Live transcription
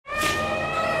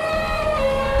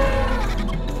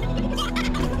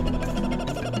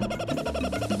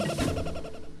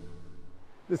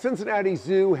The Cincinnati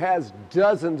Zoo has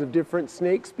dozens of different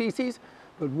snake species,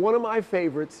 but one of my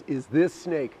favorites is this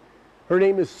snake. Her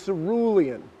name is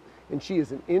cerulean, and she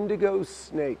is an indigo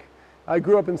snake. I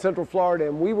grew up in Central Florida,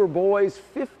 and we were boys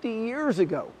 50 years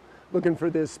ago looking for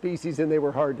this species, and they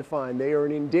were hard to find. They are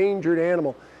an endangered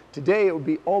animal. Today, it would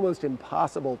be almost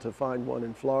impossible to find one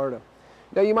in Florida.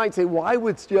 Now, you might say, why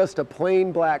would just a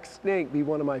plain black snake be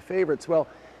one of my favorites? Well,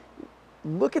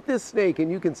 look at this snake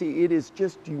and you can see it is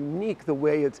just unique the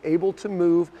way it's able to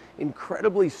move,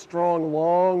 incredibly strong,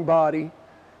 long body,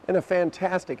 and a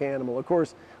fantastic animal. Of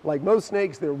course, like most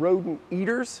snakes, they're rodent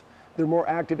eaters. They're more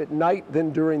active at night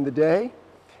than during the day.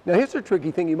 Now here's a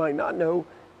tricky thing you might not know.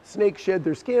 Snakes shed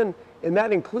their skin, and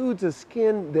that includes a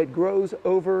skin that grows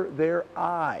over their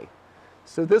eye.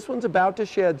 So this one's about to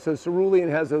shed, so cerulean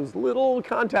has those little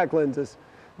contact lenses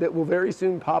that will very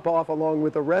soon pop off along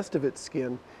with the rest of its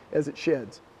skin as it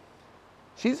sheds.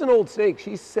 She's an old snake.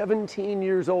 She's 17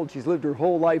 years old. She's lived her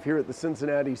whole life here at the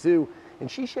Cincinnati Zoo, and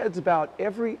she sheds about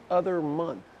every other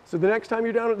month. So the next time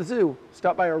you're down at the zoo,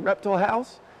 stop by our reptile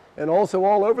house, and also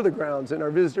all over the grounds in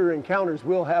our visitor encounters,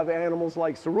 we'll have animals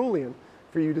like cerulean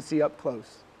for you to see up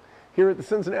close. Here at the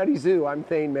Cincinnati Zoo, I'm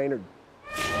Thane Maynard.